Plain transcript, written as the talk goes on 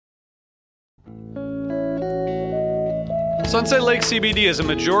Sunset Lake CBD is a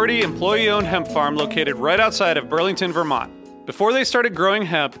majority employee-owned hemp farm located right outside of Burlington, Vermont. Before they started growing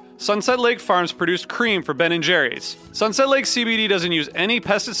hemp, Sunset Lake Farms produced cream for Ben & Jerry's. Sunset Lake CBD doesn't use any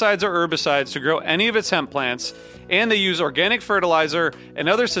pesticides or herbicides to grow any of its hemp plants, and they use organic fertilizer and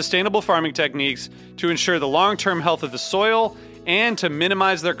other sustainable farming techniques to ensure the long-term health of the soil and to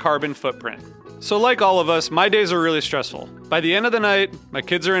minimize their carbon footprint. So like all of us, my days are really stressful. By the end of the night, my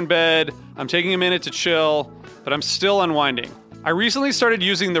kids are in bed, I'm taking a minute to chill, but I'm still unwinding. I recently started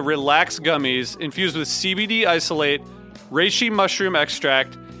using the Relax gummies infused with CBD isolate, reishi mushroom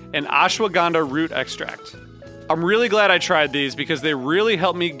extract, and ashwagandha root extract. I'm really glad I tried these because they really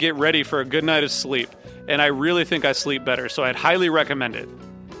helped me get ready for a good night of sleep, and I really think I sleep better, so I'd highly recommend it.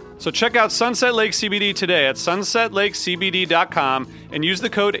 So check out Sunset Lake CBD today at sunsetlakecbd.com and use the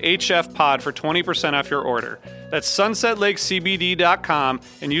code HFPOD for 20% off your order. That's sunsetlakecbd.com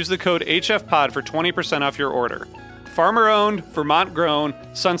and use the code HFPOD for 20% off your order. Farmer-owned, Vermont-grown,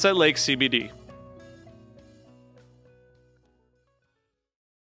 Sunset Lake CBD.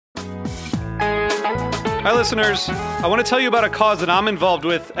 Hi listeners, I want to tell you about a cause that I'm involved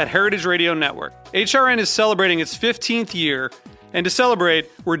with at Heritage Radio Network. HRN is celebrating its 15th year, and to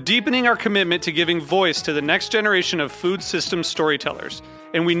celebrate, we're deepening our commitment to giving voice to the next generation of food systems storytellers,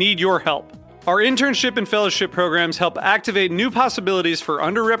 and we need your help. Our internship and fellowship programs help activate new possibilities for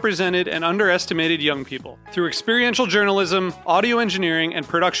underrepresented and underestimated young people through experiential journalism, audio engineering, and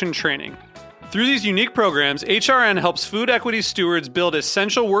production training. Through these unique programs, HRN helps food equity stewards build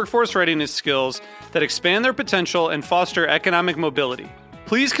essential workforce readiness skills that expand their potential and foster economic mobility.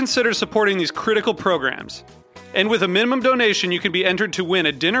 Please consider supporting these critical programs. And with a minimum donation, you can be entered to win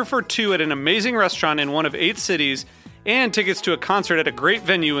a dinner for two at an amazing restaurant in one of 8 cities and tickets to a concert at a great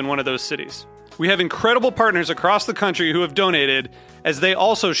venue in one of those cities. We have incredible partners across the country who have donated, as they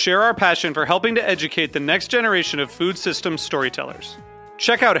also share our passion for helping to educate the next generation of food systems storytellers.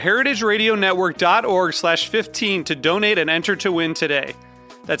 Check out heritageradionetwork.org/15 to donate and enter to win today.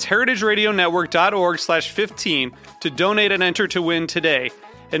 That's heritageradionetwork.org/15 to donate and enter to win today.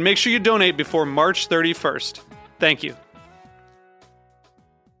 And make sure you donate before March 31st. Thank you.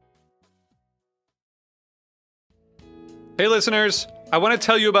 Hey listeners, I want to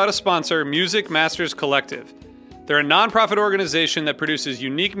tell you about a sponsor, Music Masters Collective. They're a nonprofit organization that produces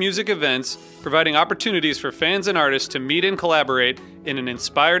unique music events, providing opportunities for fans and artists to meet and collaborate in an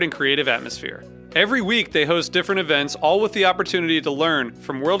inspired and creative atmosphere. Every week, they host different events, all with the opportunity to learn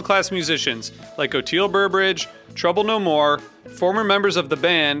from world-class musicians like Oteil Burbridge, Trouble No More, former members of the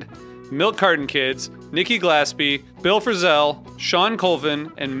band, Milk Carton Kids, Nikki Glaspie, Bill Frisell, Sean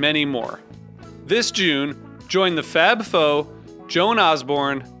Colvin, and many more. This June, join the Fab Four, Joan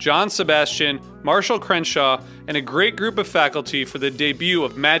Osborne, John Sebastian, Marshall Crenshaw, and a great group of faculty for the debut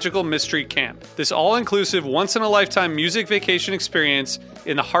of Magical Mystery Camp. This all-inclusive, once-in-a-lifetime music vacation experience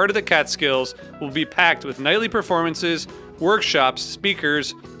in the heart of the Catskills will be packed with nightly performances, workshops,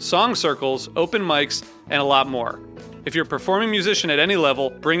 speakers, song circles, open mics, and a lot more. If you're a performing musician at any level,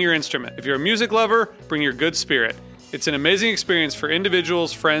 bring your instrument. If you're a music lover, bring your good spirit. It's an amazing experience for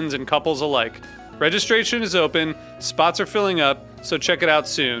individuals, friends, and couples alike. Registration is open, spots are filling up, so check it out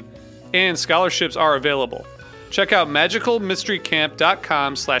soon. And scholarships are available. Check out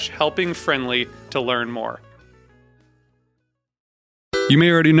magicalmysterycamp.com/helpingfriendly to learn more. You may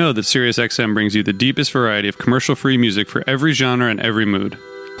already know that SiriusXM brings you the deepest variety of commercial-free music for every genre and every mood.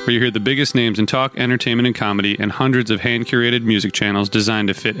 Where you hear the biggest names in talk, entertainment, and comedy, and hundreds of hand-curated music channels designed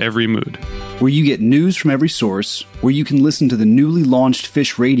to fit every mood. Where you get news from every source, where you can listen to the newly launched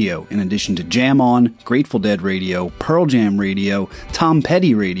Fish Radio, in addition to Jam On, Grateful Dead Radio, Pearl Jam Radio, Tom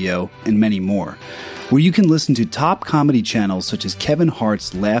Petty Radio, and many more. Where you can listen to top comedy channels such as Kevin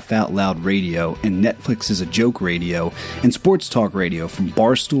Hart's Laugh Out Loud Radio and Netflix's A Joke Radio, and sports talk radio from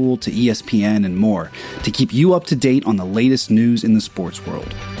Barstool to ESPN and more, to keep you up to date on the latest news in the sports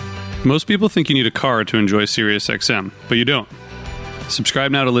world. Most people think you need a car to enjoy SiriusXM, but you don't.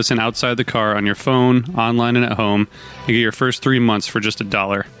 Subscribe now to listen outside the car on your phone, online, and at home, and get your first 3 months for just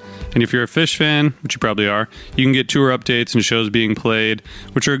 $1. And if you're a Fish fan, which you probably are, you can get tour updates and shows being played,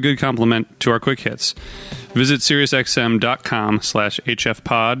 which are a good complement to our quick hits. Visit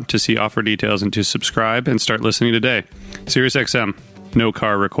SiriusXM.com/HFPod to see offer details and to subscribe and start listening today. SiriusXM, no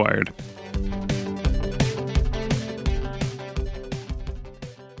car required.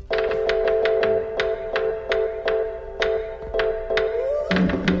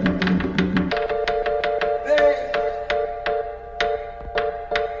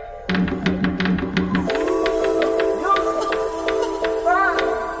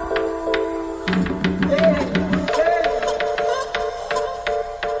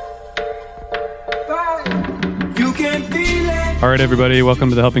 You can feel All right, everybody, welcome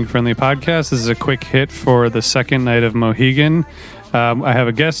to the Helping Friendly podcast. This is a quick hit for the second night of Mohegan. I have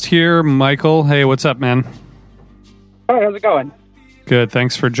a guest here, Michael. Hey, what's up, man? Hi, how's it going? Good.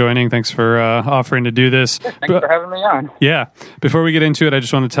 Thanks for joining. Thanks for offering to do this. Thanks for having me on. Yeah. Before we get into it, I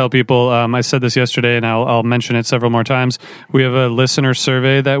just want to tell people, I said this yesterday and I'll mention it several more times. We have a listener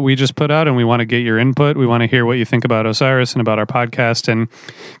survey that we just put out and we want to get your input. We want to hear what you think about Osiris and about our podcast and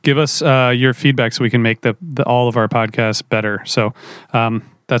give us your feedback so we can make all of our podcasts better. So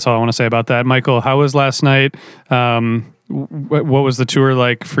that's all I want to say about that. Michael, how was last night? What was the tour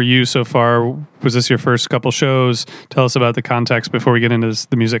like for you so far? Was this your first couple shows? Tell us about the context before we get into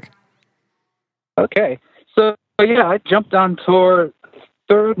the music. Okay. So, yeah, I jumped on tour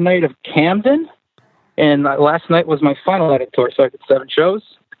third night of Camden, and last night was my final night of tour, so I did 7 shows,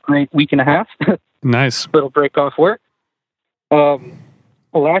 great week and a half. Nice. Little break off work.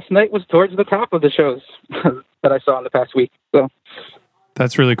 Last night was towards the top of the shows that I saw in the past week, so...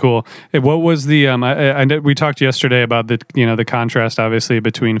 That's really cool. What was the? I know we talked yesterday about the contrast, obviously,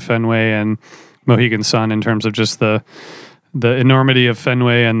 between Fenway and Mohegan Sun in terms of just the enormity of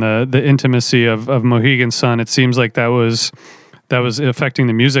Fenway and the intimacy of Mohegan Sun. It seems like that was affecting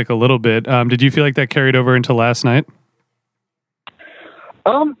the music a little bit. Did you feel like that carried over into last night?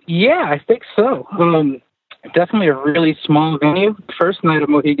 Yeah, I think so. Definitely a really small venue. First night of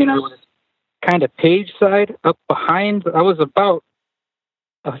Mohegan, I was kind of page side up behind. I was about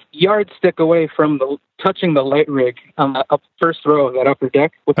a yardstick away from touching the light rig on the first row of that upper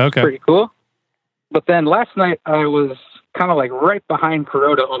deck, which was pretty cool. But then last night I was kind of like right behind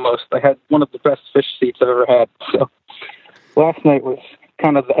Kuroda almost. I had one of the best fish seats I've ever had. So last night was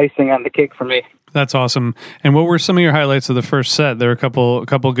kind of the icing on the cake for me. That's awesome. And what were some of your highlights of the first set? There were a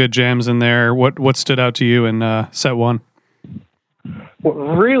couple good jams in there. What stood out to you in set one?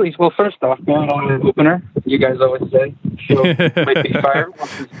 Well, first off, Paranoid opener. You guys always say, show might be fire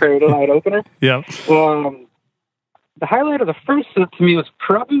once it's Paranoid opener. Yep. The highlight of the first set to me was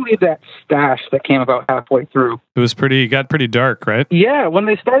probably that stash that came about halfway through. It got pretty dark, right? Yeah, when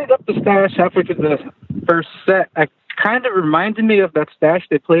they started up the stash halfway through the first set, I kind of reminded me of that stash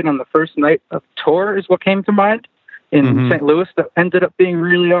they played on the first night of tour is what came to mind in St. Louis that ended up being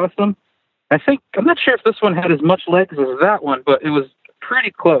really awesome. I'm not sure if this one had as much legs as that one, but it was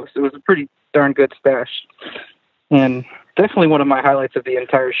pretty close. It was a pretty darn good stash. And definitely one of my highlights of the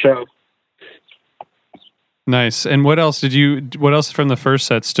entire show. Nice. And what else from the first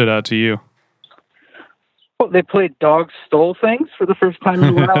set stood out to you? Well, they played Dogs Stole Things for the first time in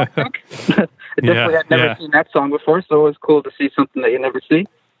a while, I think. I'd never seen that song before, so it was cool to see something that you never see.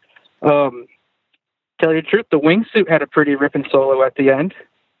 Tell you the truth, the Wingsuit had a pretty ripping solo at the end.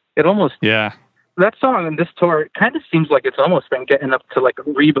 It almost... Yeah. That song on this tour, it kind of seems like it's almost been getting up to like a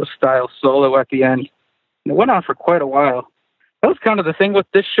Reba-style solo at the end. And it went on for quite a while. That was kind of the thing with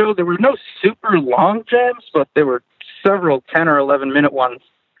this show. There were no super long jams, but there were several 10 or 11-minute ones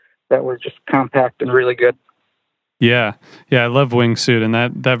that were just compact and really good. Yeah. Yeah, I love Wingsuit, and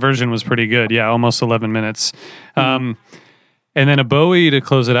that version was pretty good. Yeah, almost 11 minutes. And then a Bowie to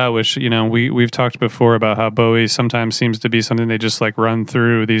close it out, which, we've talked before about how Bowie sometimes seems to be something they just like run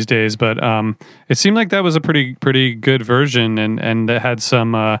through these days. But it seemed like that was a pretty good version and that had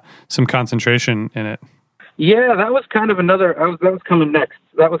some concentration in it. Yeah, that was kind of that was coming next.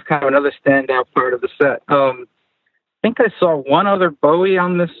 That was kind of another standout part of the set. I think I saw one other Bowie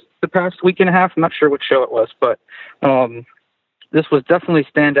on the past week and a half. I'm not sure what show it was, but this was definitely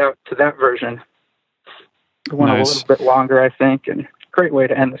stand out to that version. It went a little bit longer, I think, and great way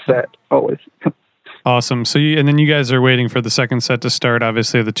to end the set, always. Awesome. So, and then you guys are waiting for the second set to start,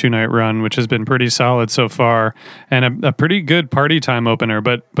 obviously, the 2-night run, which has been pretty solid so far, and a pretty good party time opener.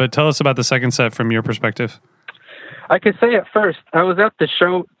 But tell us about the second set from your perspective. I could say at first, I was at the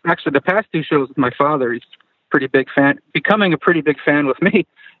show, actually the past 2 shows with my father. He's a pretty big fan, becoming a pretty big fan with me.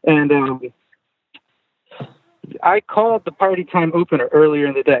 And I called the party time opener earlier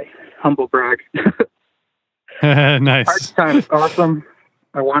in the day. Humble brag. Nice. Party time is awesome.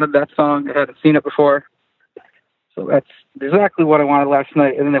 I wanted that song. I hadn't seen it before. So that's exactly what I wanted last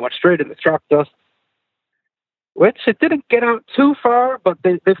night. And then they went straight into Chalk Dust, which it didn't get out too far, but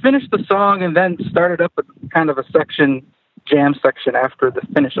they finished the song and then started up a kind of a jam section after the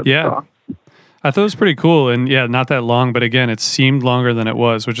finish of the song. I thought it was pretty cool, and not that long, but again, it seemed longer than it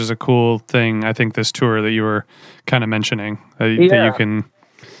was, which is a cool thing, I think, this tour that you were kind of mentioning, that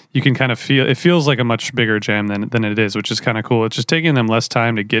you can kind of feel, it feels like a much bigger jam than it is, which is kind of cool. It's just taking them less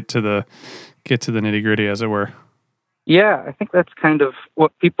time to get to the nitty gritty, as it were. Yeah, I think that's kind of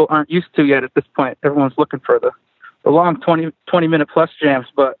what people aren't used to yet at this point. Everyone's looking for the long 20 minute plus jams,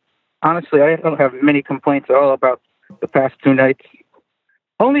 but honestly, I don't have many complaints at all about the past 2 nights.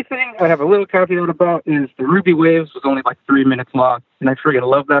 Only thing I have a little caveat about is the Ruby Waves was only like 3 minutes long, and I freaking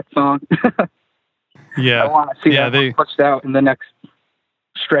love that song. Yeah. I want to see that one pushed out in the next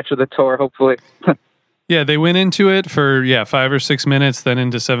stretch of the tour, hopefully. Yeah, they went into it for 5 or 6 minutes, then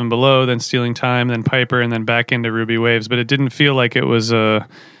into Seven Below, then Stealing Time, then Piper, and then back into Ruby Waves. But it didn't feel like it was the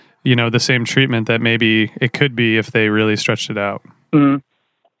same treatment that maybe it could be if they really stretched it out. Mm-hmm.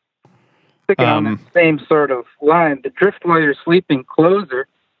 Sticking on that same sort of line, the Drift While You're Sleeping closer.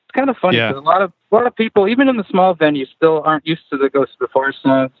 It's kind of funny because a lot of people, even in the small venues, still aren't used to the Ghost of the Forest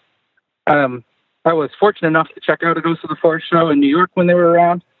songs. I was fortunate enough to check out a Ghost of the Forest show in New York when they were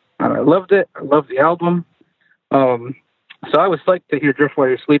around. I loved it. I loved the album. So I was psyched to hear Drift While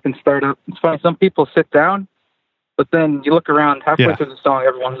You're Sleeping start up. It's funny, some people sit down, but then you look around halfway through the song,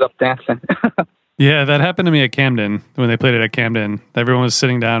 everyone's up dancing. Yeah, that happened to me at Camden when they played it at Camden. Everyone was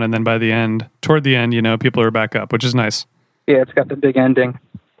sitting down, and then toward the end, people are back up, which is nice. Yeah, it's got the big ending.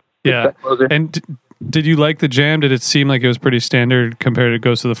 Yeah. And did you like the jam? Did it seem like it was pretty standard compared to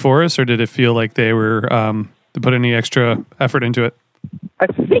Ghost of the Forest, or did it feel like they were to put any extra effort into it? I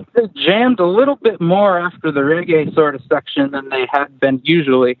think they jammed a little bit more after the reggae sort of section than they had been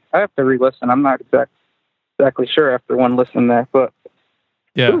usually. I have to re-listen. I'm not exactly sure after one listen there, but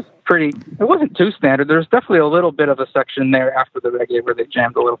it wasn't too standard. There's definitely a little bit of a section there after the reggae where they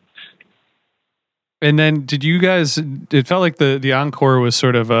jammed a little. And then did you guys, it felt like the encore was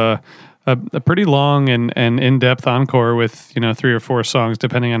sort of a pretty long and in-depth encore with, 3 or 4 songs,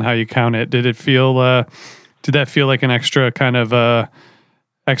 depending on how you count it. Did that feel like an extra kind of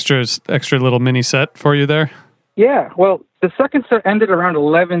extra little mini set for you there? Yeah, well, the second set ended around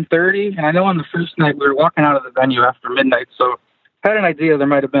 11:30, and I know on the first night we were walking out of the venue after midnight, so I had an idea there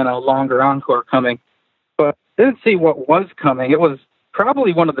might have been a longer encore coming, but didn't see what was coming. It was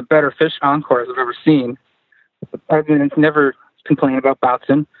probably one of the better Fish encores I've ever seen. I've never complained about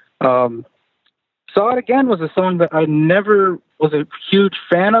bouncing. Saw It Again was a song that I never was a huge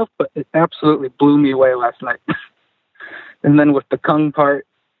fan of, but it absolutely blew me away last night. And then with the Kung part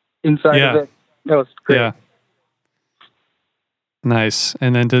inside of it, that was great. Yeah. Nice.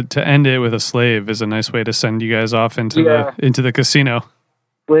 And then to end it with a Slave is a nice way to send you guys off into the casino.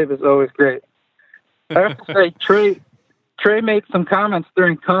 Slave is always great. I have to say, Trey made some comments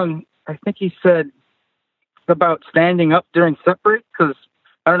during Kung. I think he said about standing up during set break, because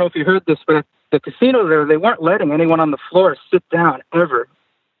I don't know if you heard this, but at the casino there, they weren't letting anyone on the floor sit down ever.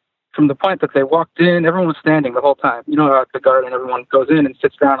 From the point that they walked in, everyone was standing the whole time. At the Garden, everyone goes in and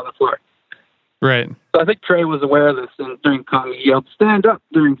sits down on the floor. Right. So I think Trey was aware of this, and during Kung, he yelled, "Stand up"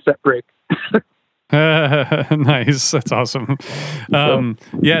 during set break. Nice. That's awesome.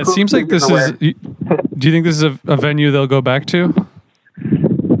 It seems like this is... Do you think this is a venue they'll go back to?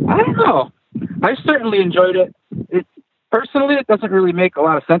 I don't know. I certainly enjoyed it. Personally, it doesn't really make a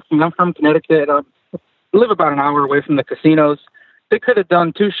lot of sense to me. I'm from Connecticut. I live about an hour away from the casinos. They could have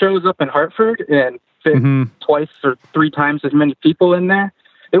done 2 shows up in Hartford and fit twice or 3 times as many people in there.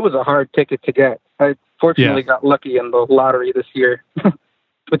 It was a hard ticket to get. I fortunately got lucky in the lottery this year.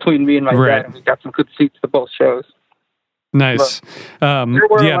 Between me and my dad, and we got some good seats to both shows. Nice. There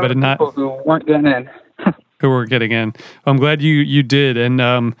were a lot of people who weren't getting in. Who were getting in. I'm glad you did.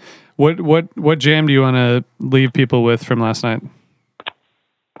 And what jam do you want to leave people with from last night?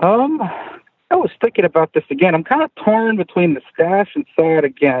 I was thinking about this again. I'm kind of torn between the Stash and Saw It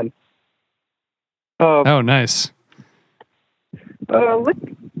Again. Oh, nice.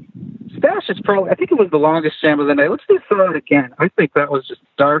 Stash is probably, I think it was the longest jam of the night. Let's do Saw It Again. I think that was just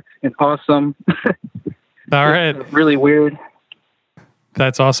dark and awesome. All right. Really weird.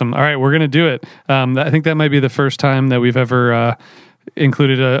 That's awesome. All right, we're going to do it. I think that might be the first time that we've ever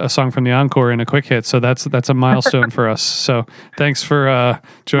included a song from the encore in a quick hit. So that's a milestone for us. So thanks for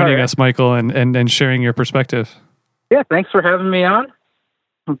joining us, Michael, and sharing your perspective. Yeah, thanks for having me on.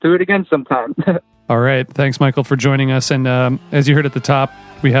 I'll do it again sometime. All right. Thanks, Michael, for joining us. And as you heard at the top,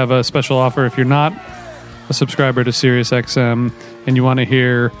 we have a special offer. If you're not a subscriber to SiriusXM and you want to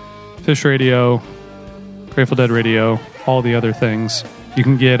hear Fish Radio, Grateful Dead Radio, all the other things, you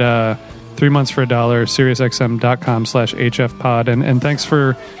can get 3 months for $1, SiriusXM.com/HFpod. And thanks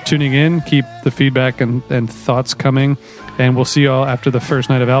for tuning in. Keep the feedback and thoughts coming. And we'll see you all after the first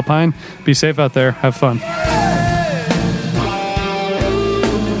night of Alpine. Be safe out there. Have fun.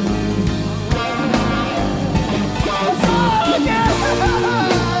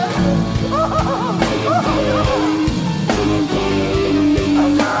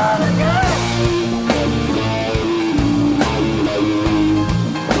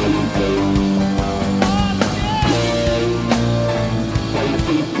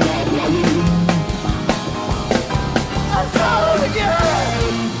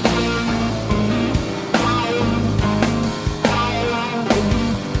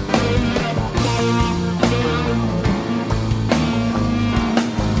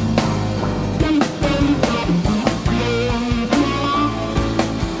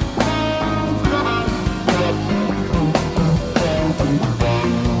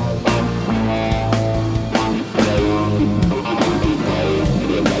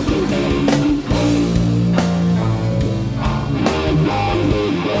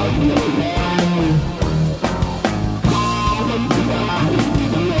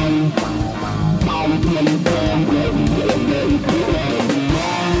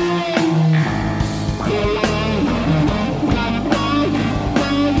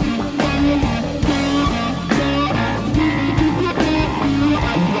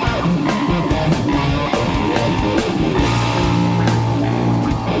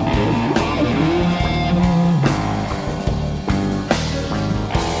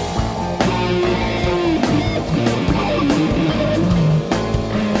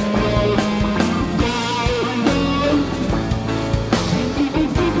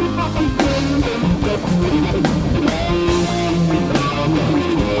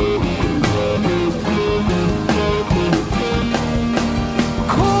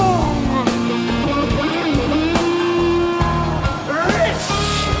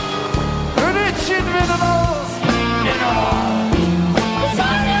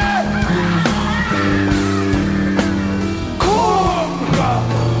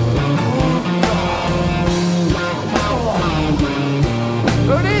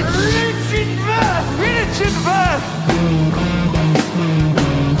 virgin birth.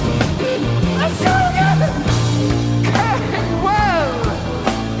 A surrogate came well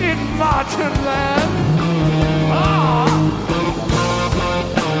in Martin land.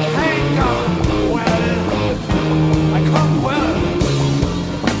 Came well. I come well.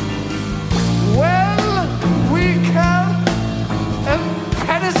 Well, we can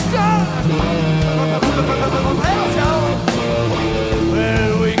pedestal.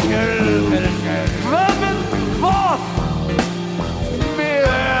 Well, we can vermin forth. Mere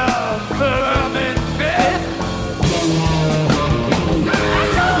vermin death.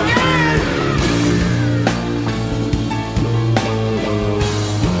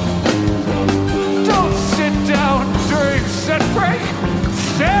 Don't sit down during set break.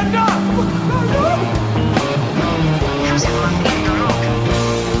 Stand up. Stand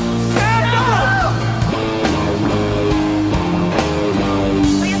up.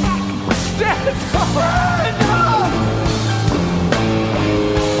 Stand up.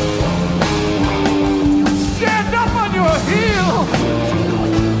 Stand up on your heels.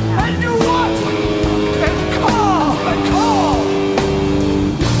 And do what? And call. And call.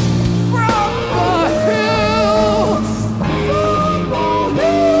 From the hills. From the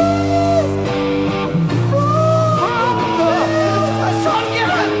hills. From the hills. I shot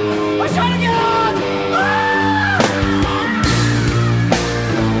again. I shot again.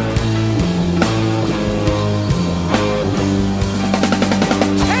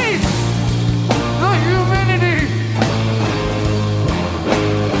 Taste the humidity.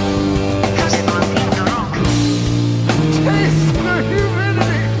 Taste the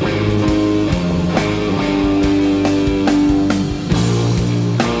humidity.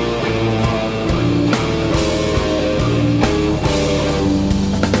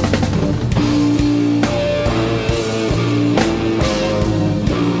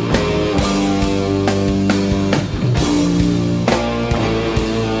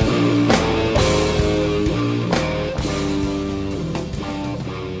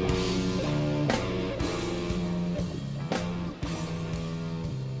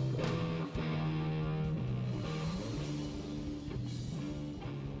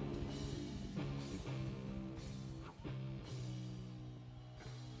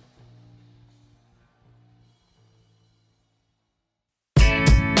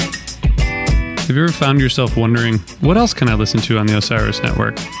 Have you ever found yourself wondering, what else can I listen to on the Osiris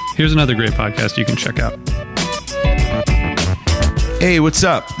Network? Here's another great podcast you can check out. Hey, what's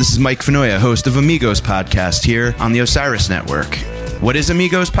up? This is Mike Fenoya, host of Amigos Podcast here on the Osiris Network. What is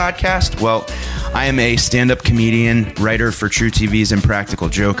Amigos Podcast? Well, I am a stand-up comedian, writer for True TV's Impractical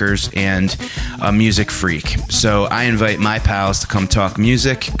Jokers, and a music freak. So I invite my pals to come talk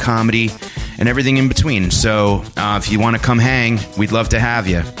music, comedy, and everything in between. So if you want to come hang, we'd love to have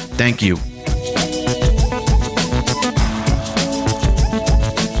you. Thank you.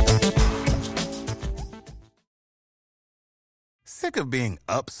 Sick of being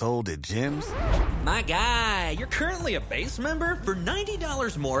upsold at gyms? My guy, you're currently a base member? For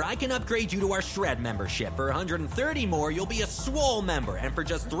 $90 more, I can upgrade you to our Shred membership. For $130 more, you'll be a Swole member. And for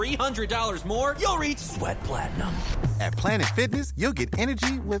just $300 more, you'll reach Sweat Platinum. At Planet Fitness, you'll get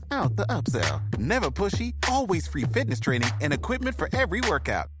energy without the upsell. Never pushy, always free fitness training and equipment for every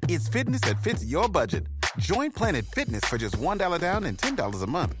workout. It's fitness that fits your budget. Join Planet Fitness for just $1 down and $10 a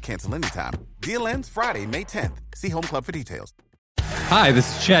month. Cancel anytime. Deal ends Friday, May 10th. See Home Club for details. Hi,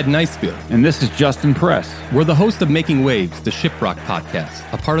 this is Chad Nicefield. And this is Justin Press. We're the host of Making Waves, the Shiprock podcast,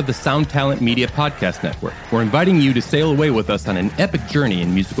 a part of the Sound Talent Media Podcast Network. We're inviting you to sail away with us on an epic journey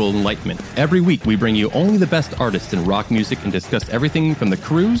in musical enlightenment. Every week, we bring you only the best artists in rock music and discuss everything from the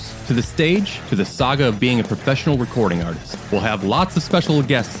cruise to the stage to the saga of being a professional recording artist. We'll have lots of special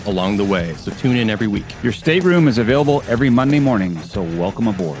guests along the way, so tune in every week. Your stateroom is available every Monday morning, so welcome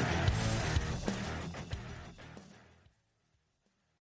aboard.